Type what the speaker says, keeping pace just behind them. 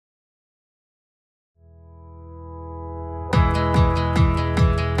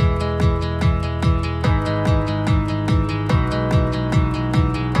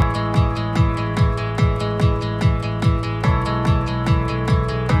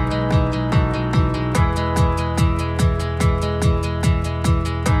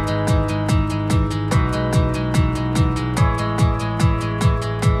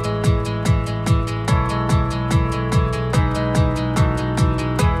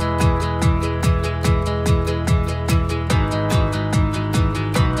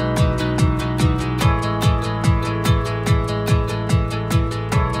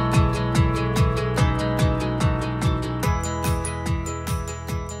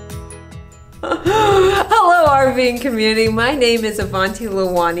Hello RVing community, my name is Avanti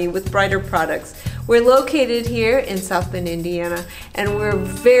Lawani with Brighter Products. We're located here in South Bend, Indiana, and we're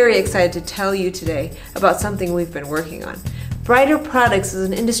very excited to tell you today about something we've been working on. Brighter Products is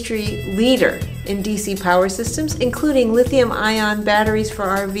an industry leader in DC power systems, including lithium-ion batteries for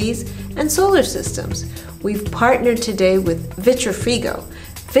RVs and solar systems. We've partnered today with Vitrifrigo.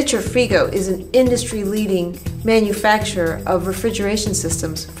 Vitrifrigo is an industry-leading manufacturer of refrigeration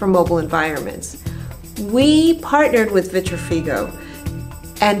systems for mobile environments. We partnered with Vitrifrigo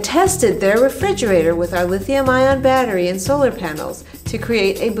and tested their refrigerator with our lithium-ion battery and solar panels to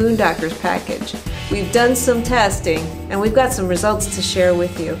create a Boondockers package. We've done some testing and we've got some results to share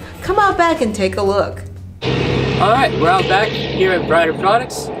with you. Come on back and take a look. Alright, we're out back here at Brighter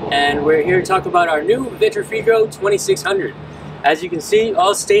Products and we're here to talk about our new Vitrifrigo 2600. As you can see,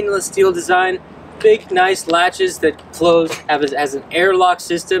 all stainless steel design, big nice latches that close as an airlock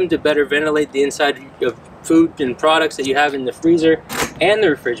system to better ventilate the inside of food and products that you have in the freezer and the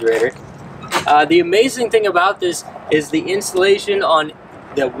refrigerator. The amazing thing about this is the insulation on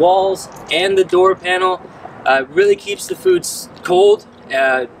the walls and the door panel really keeps the foods cold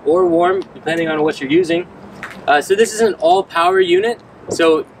or warm depending on what you're using. So this is an all power unit,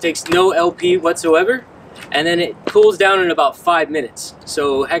 so it takes no LP whatsoever. And then it cools down in about 5 minutes,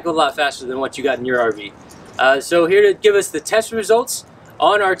 so a heck of a lot faster than what you got in your RV. So here to give us the test results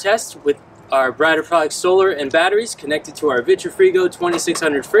on our test with our Brighter Products solar and batteries connected to our Vitrifrigo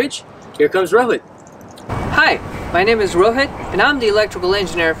 2600 fridge, here comes Rohit. Hi, my name is Rohit and I'm the electrical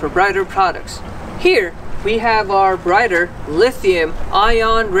engineer for Brighter Products. Here we have our Brighter lithium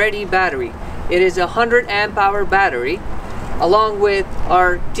ion ready battery. It is a 100 amp hour battery, along with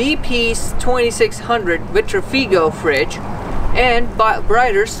our DP2600 Vitrifrigo fridge and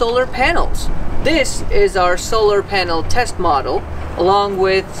Brighter solar panels. This is our solar panel test model, along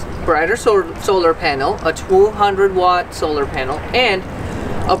with Brighter solar panel, a 200 watt solar panel, and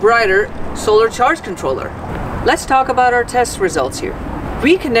a Brighter solar charge controller. Let's talk about our test results here.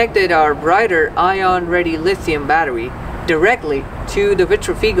 We connected our Brighter ion ready lithium battery directly to the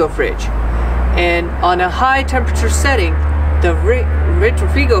Vitrifrigo fridge, and on a high temperature setting, the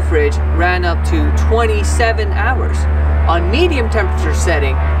Vitrifrigo fridge ran up to 27 hours. On medium temperature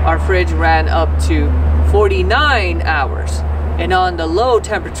setting, our fridge ran up to 49 hours. And on the low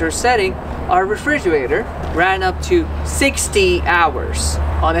temperature setting, our refrigerator ran up to 60 hours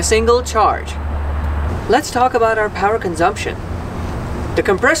on a single charge. Let's talk about our power consumption. The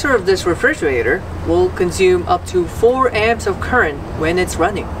compressor of this refrigerator will consume up to 4 amps of current when it's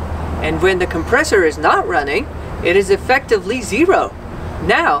running. And when the compressor is not running, it is effectively zero.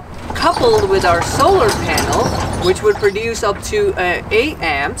 Now, coupled with our solar panel, which would produce up to 8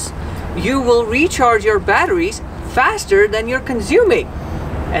 amps, you will recharge your batteries faster than you're consuming.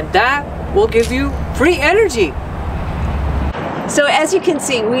 And that will give you free energy. So as you can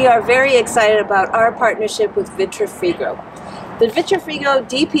see, we are very excited about our partnership with Vitrifrigo. The Vitrifrigo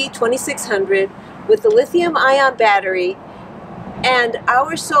DP2600 with the lithium-ion battery and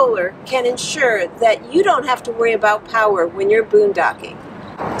our solar can ensure that you don't have to worry about power when you're boondocking.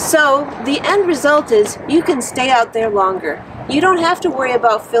 So the end result is you can stay out there longer. You don't have to worry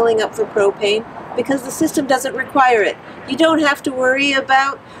about filling up for propane because the system doesn't require it. You don't have to worry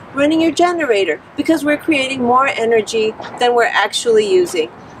about running your generator because we're creating more energy than we're actually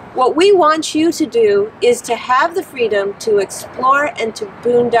using. What we want you to do is to have the freedom to explore and to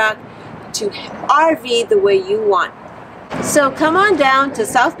boondock, to RV the way you want. So come on down to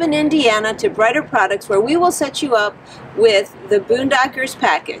South Bend, Indiana to Brighter Products, where we will set you up with the Boondockers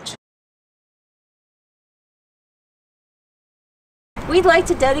package. We'd like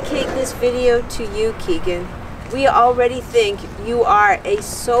to dedicate this video to you, Keegan. We already think you are a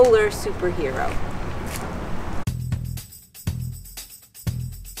solar superhero.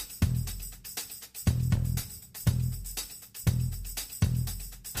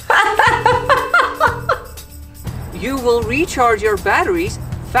 You will recharge your batteries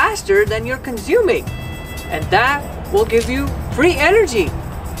faster than you're consuming, and that will give you free energy.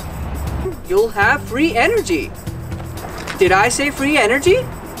 You'll have free energy. Did I say free energy?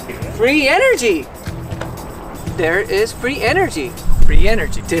 Free energy. There is free energy. Free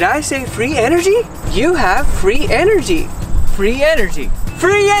energy. Did I say free energy? You have free energy. Free energy.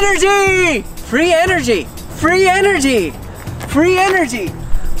 Free energy. Free energy. Free energy. Free energy.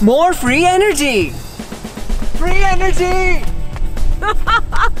 More free energy. Free energy!